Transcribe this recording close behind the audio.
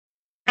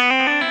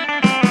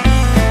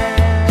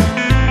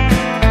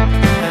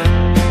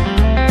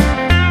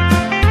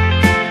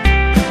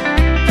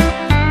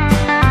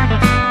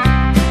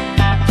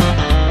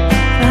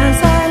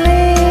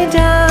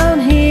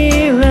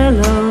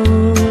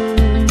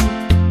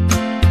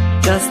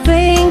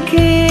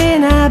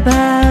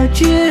about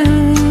you,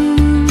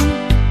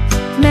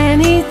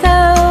 many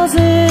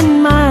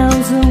thousand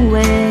miles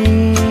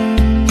away,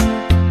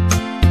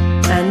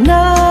 and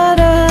not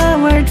a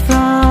word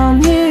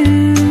from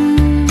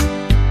you.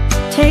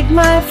 Take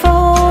my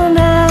phone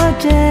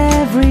out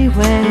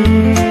everywhere,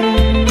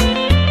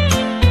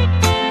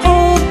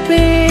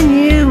 hoping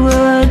you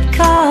would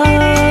call,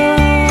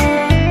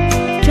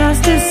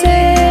 just to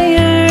say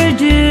you're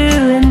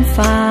doing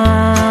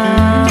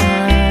fine,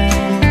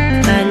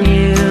 and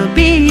you'll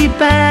be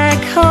back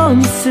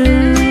home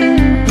soon.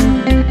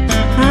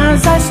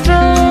 As I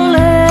stroll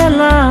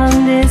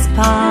along this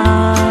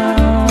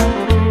path,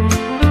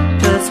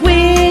 just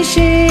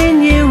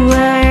wishing you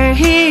were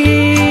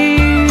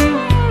here,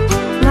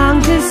 long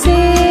to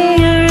see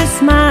your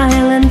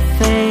smiling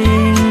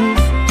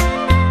face,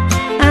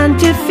 and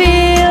to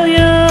feel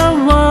your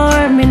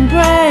warm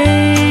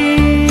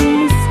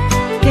embrace,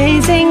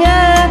 gazing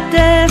at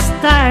the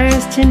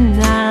stars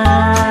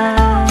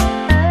tonight.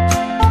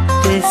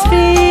 This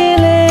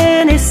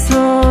feeling is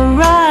so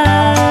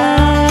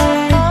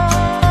right,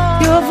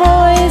 your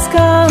voice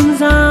comes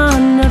on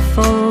the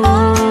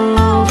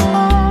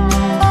phone,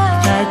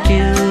 that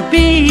you'll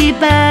be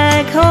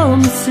back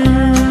home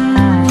soon.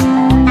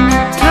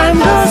 Time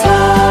goes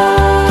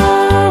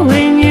on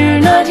when you're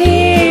not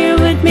here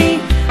with me,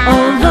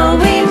 although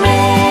we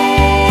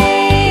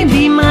may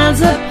be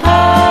miles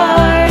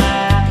apart,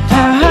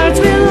 our hearts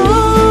will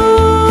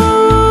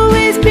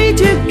always be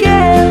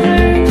together,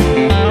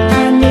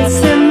 and this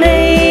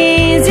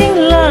amazing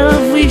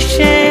love we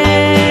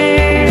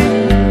share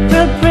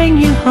will bring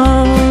you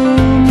home.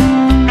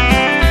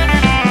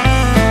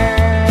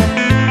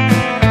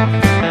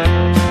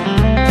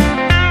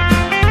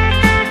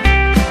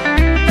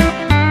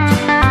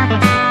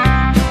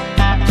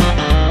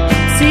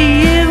 See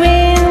you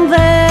in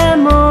the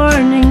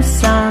morning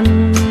sun,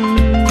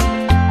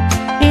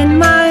 in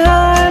my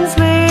arms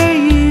where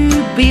you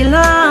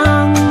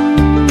belong,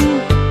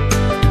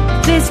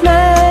 this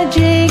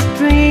magic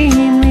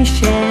dream we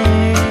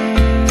share,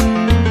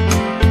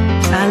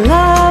 a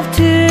love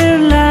to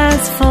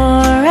last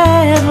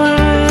forever.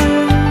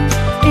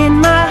 In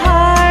my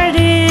heart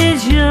is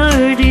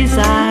your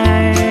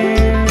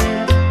desire,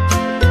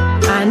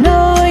 I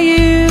know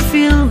you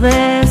feel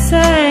the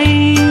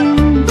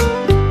same.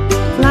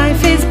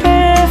 Life is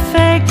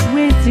perfect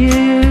with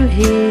you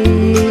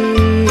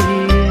here,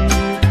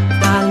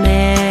 I'll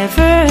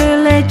never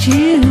let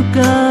you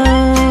go.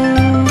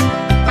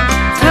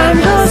 Time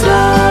goes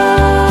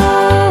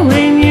on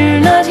when you're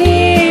not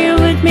here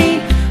with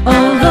me,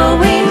 although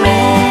we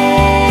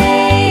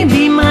may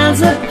be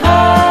miles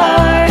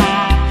apart,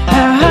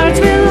 our hearts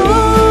will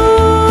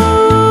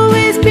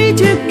always be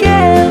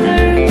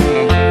together,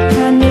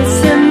 and this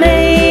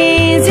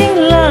amazing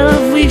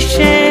love we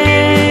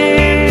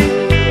share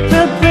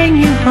will bring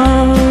you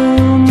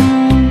home.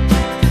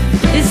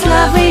 This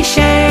love we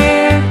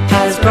share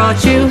has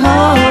brought you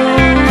home.